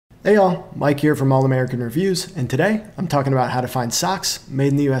Hey y'all, Mike here from All American Reviews, and today I'm talking about how to find socks made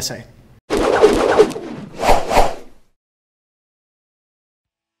in the USA.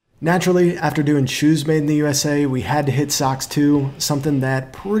 Naturally, after doing shoes made in the USA, we had to hit socks too, something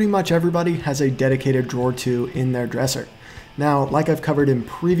that pretty much everybody has a dedicated drawer to in their dresser. Now, like I've covered in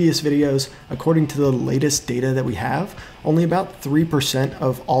previous videos, according to the latest data that we have, only about 3%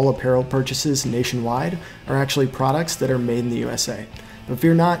 of all apparel purchases nationwide are actually products that are made in the USA. But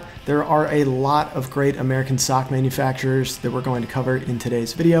fear not, there are a lot of great American sock manufacturers that we're going to cover in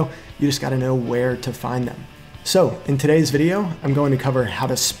today's video. You just gotta know where to find them. So in today's video, I'm going to cover how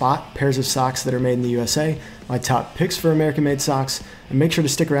to spot pairs of socks that are made in the USA, my top picks for American made socks, and make sure to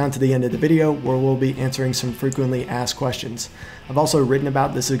stick around to the end of the video where we'll be answering some frequently asked questions. I've also written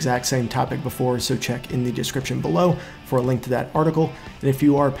about this exact same topic before, so check in the description below for a link to that article. And if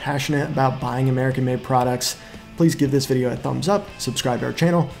you are passionate about buying American made products, please give this video a thumbs up, subscribe to our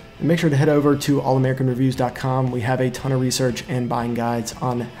channel, and make sure to head over to allamericanreviews.com. We have a ton of research and buying guides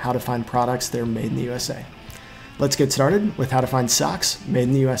on how to find products that are made in the USA. Let's get started with how to find socks made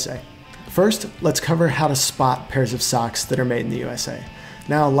in the USA. First, let's cover how to spot pairs of socks that are made in the USA.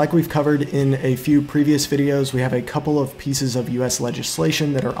 Now, like we've covered in a few previous videos, we have a couple of pieces of US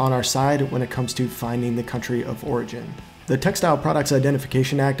legislation that are on our side when it comes to finding the country of origin. The Textile Products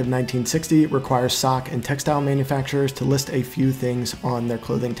Identification Act of 1960 requires sock and textile manufacturers to list a few things on their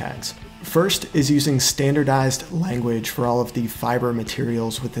clothing tags. First is using standardized language for all of the fiber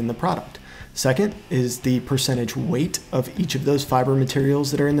materials within the product. Second is the percentage weight of each of those fiber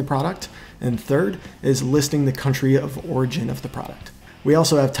materials that are in the product. And third is listing the country of origin of the product. We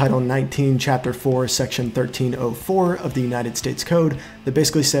also have Title 19, Chapter 4, Section 1304 of the United States Code that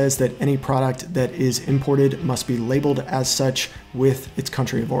basically says that any product that is imported must be labeled as such with its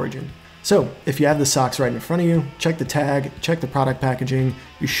country of origin. So if you have the socks right in front of you, check the tag, check the product packaging,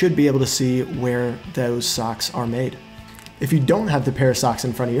 you should be able to see where those socks are made. If you don't have the pair of socks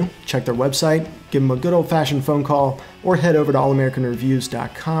in front of you, check their website, give them a good old-fashioned phone call, or head over to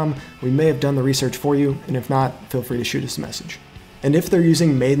allamericanreviews.com. We may have done the research for you, and if not, feel free to shoot us a message. And if they're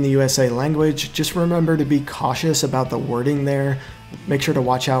using Made in the USA language, just remember to be cautious about the wording there. Make sure to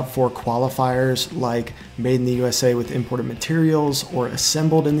watch out for qualifiers like Made in the USA with imported materials or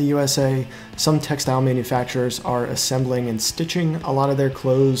assembled in the USA. Some textile manufacturers are assembling and stitching a lot of their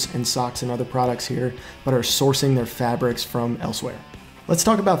clothes and socks and other products here, but are sourcing their fabrics from elsewhere. Let's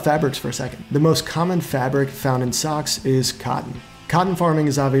talk about fabrics for a second. The most common fabric found in socks is cotton. Cotton farming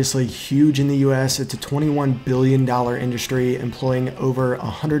is obviously huge in the US. It's a $21 billion industry employing over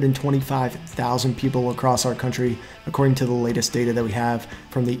 125,000 people across our country, according to the latest data that we have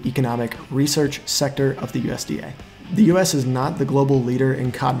from the Economic Research Sector of the USDA. The US is not the global leader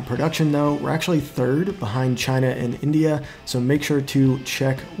in cotton production though. We're actually third behind China and India, so make sure to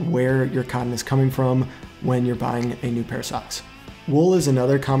check where your cotton is coming from when you're buying a new pair of socks. Wool is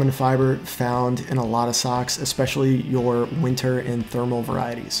another common fiber found in a lot of socks, especially your winter and thermal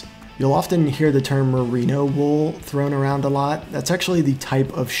varieties. You'll often hear the term merino wool thrown around a lot. That's actually the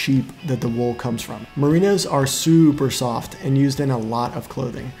type of sheep that the wool comes from. Merinos are super soft and used in a lot of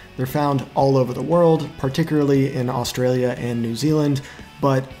clothing. They're found all over the world, particularly in Australia and New Zealand,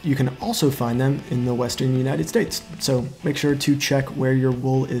 but you can also find them in the Western United States. So make sure to check where your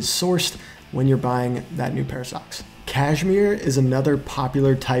wool is sourced when you're buying that new pair of socks. Cashmere is another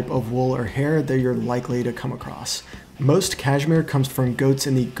popular type of wool or hair that you're likely to come across. Most cashmere comes from goats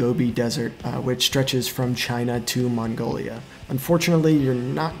in the Gobi Desert, which stretches from China to Mongolia. Unfortunately, you're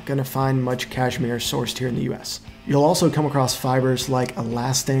not going to find much cashmere sourced here in the US. You'll also come across fibers like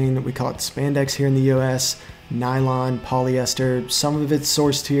elastane, we call it spandex here in the US, nylon, polyester. Some of it's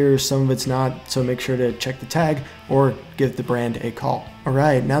sourced here, some of it's not, so make sure to check the tag or give the brand a call. All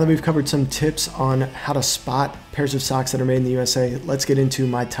right, now that we've covered some tips on how to spot pairs of socks that are made in the USA, let's get into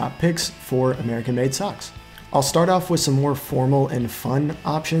my top picks for American made socks. I'll start off with some more formal and fun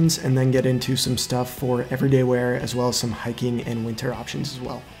options and then get into some stuff for everyday wear as well as some hiking and winter options as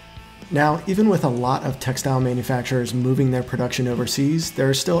well. Now, even with a lot of textile manufacturers moving their production overseas, there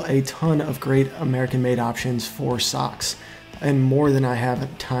are still a ton of great American-made options for socks, and more than I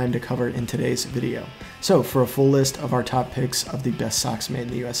have time to cover in today's video. So for a full list of our top picks of the best socks made in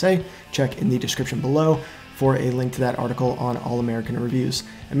the USA, check in the description below for a link to that article on All American Reviews.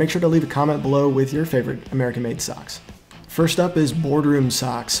 And make sure to leave a comment below with your favorite American-made socks. First up is Boardroom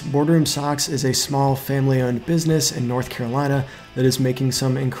Socks. Boardroom Socks is a small family-owned business in North Carolina that is making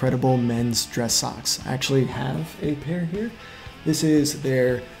some incredible men's dress socks. I actually have a pair here. This is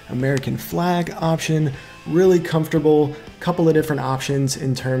their American flag option. Really comfortable, couple of different options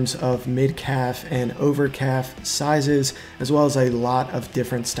in terms of mid-calf and over-calf sizes, as well as a lot of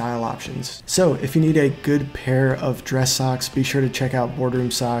different style options. So if you need a good pair of dress socks, be sure to check out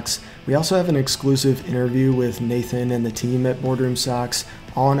Boardroom Socks. We also have an exclusive interview with Nathan and the team at Boardroom Socks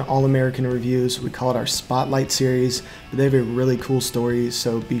on All American Reviews. We call it our Spotlight series, but they have a really cool story,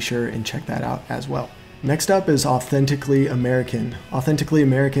 so be sure and check that out as well. Next up is Authentically American. Authentically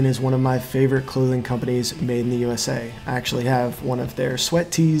American is one of my favorite clothing companies made in the USA. I actually have one of their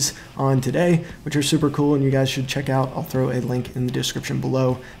sweat tees on today, which are super cool and you guys should check out. I'll throw a link in the description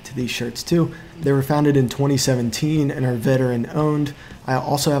below to these shirts too. They were founded in 2017 and are veteran owned. I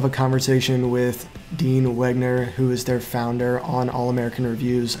also have a conversation with Dean Wegner, who is their founder, on All American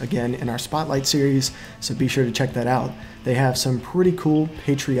Reviews, again in our Spotlight series, so be sure to check that out. They have some pretty cool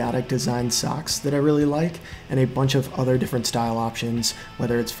patriotic design socks that I really like, and a bunch of other different style options,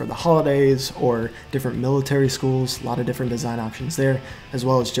 whether it's for the holidays or different military schools, a lot of different design options there, as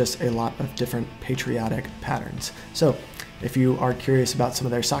well as just a lot of different patriotic patterns. So if you are curious about some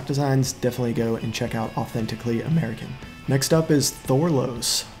of their sock designs, definitely go and check out Authentically American. Next up is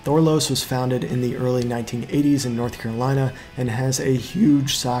Thorlos. Thorlos was founded in the early 1980s in North Carolina and has a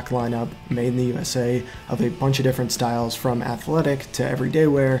huge sock lineup made in the USA of a bunch of different styles, from athletic to everyday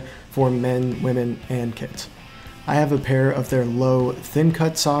wear for men, women, and kids. I have a pair of their low thin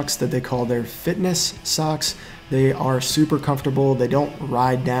cut socks that they call their fitness socks. They are super comfortable. They don't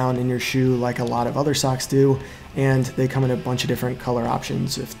ride down in your shoe like a lot of other socks do, and they come in a bunch of different color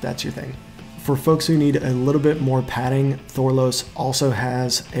options if that's your thing. For folks who need a little bit more padding, Thorlos also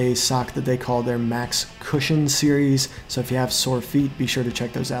has a sock that they call their Max Cushion series, so if you have sore feet, be sure to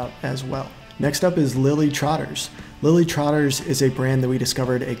check those out as well. Next up is Lily Trotters. Lily Trotters is a brand that we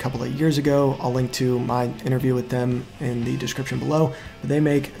discovered a couple of years ago. I'll link to my interview with them in the description below. But they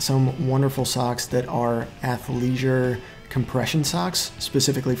make some wonderful socks that are athleisure compression socks,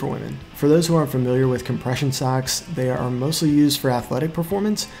 specifically for women. For those who aren't familiar with compression socks, they are mostly used for athletic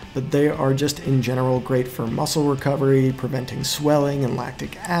performance, but they are just in general great for muscle recovery, preventing swelling and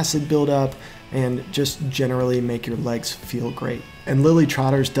lactic acid buildup, and just generally make your legs feel great. And Lily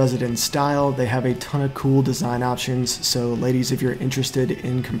Trotters does it in style. They have a ton of cool design options, so ladies, if you're interested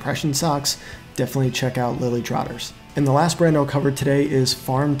in compression socks, definitely check out Lily Trotters. And the last brand I'll cover today is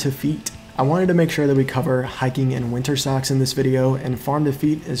Farm to Feet. I wanted to make sure that we cover hiking and winter socks in this video, and Farm to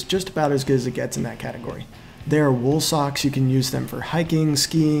Feet is just about as good as it gets in that category. They are wool socks. You can use them for hiking,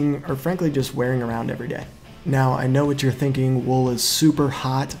 skiing, or frankly just wearing around every day. Now, I know what you're thinking, wool is super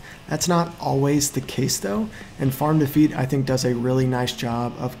hot. That's not always the case though, and Farm to Feet I think does a really nice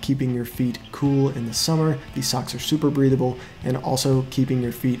job of keeping your feet cool in the summer. These socks are super breathable, and also keeping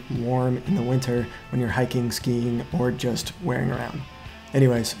your feet warm in the winter when you're hiking, skiing, or just wearing around.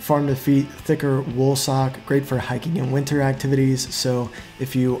 Anyways, Farm to Feet, thicker wool sock, great for hiking and winter activities, so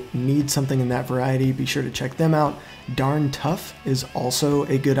if you need something in that variety, be sure to check them out. Darn Tough is also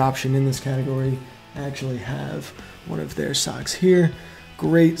a good option in this category. I actually have one of their socks here.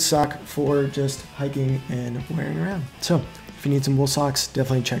 Great sock for just hiking and wearing around. So if you need some wool socks,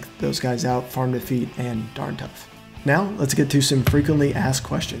 definitely check those guys out, Farm to Feet and Darn Tough. Now let's get to some frequently asked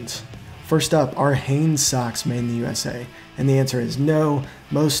questions. First up, are Hanes socks made in the USA? And the answer is no.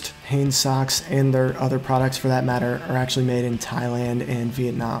 Most Hanes socks, and their other products for that matter, are actually made in Thailand and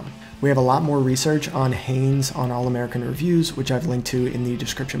Vietnam. We have a lot more research on Hanes on All American Reviews, which I've linked to in the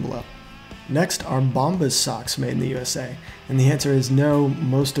description below. Next, are Bombas socks made in the USA? And the answer is no,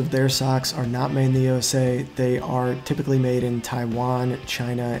 most of their socks are not made in the USA. They are typically made in Taiwan,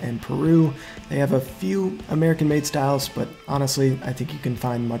 China, and Peru. They have a few American-made styles, but honestly, I think you can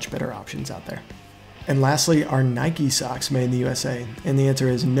find much better options out there. And lastly, are Nike socks made in the USA? And the answer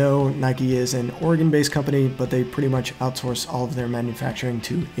is no. Nike is an Oregon-based company, but they pretty much outsource all of their manufacturing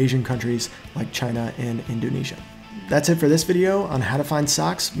to Asian countries like China and Indonesia. That's it for this video on how to find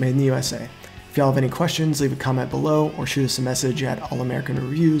socks made in the USA. If y'all have any questions, leave a comment below or shoot us a message at All American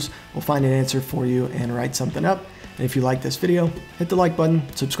Reviews. We'll find an answer for you and write something up. And if you like this video, hit the like button,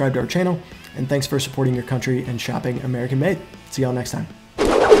 subscribe to our channel, and thanks for supporting your country and shopping American made. See y'all next time.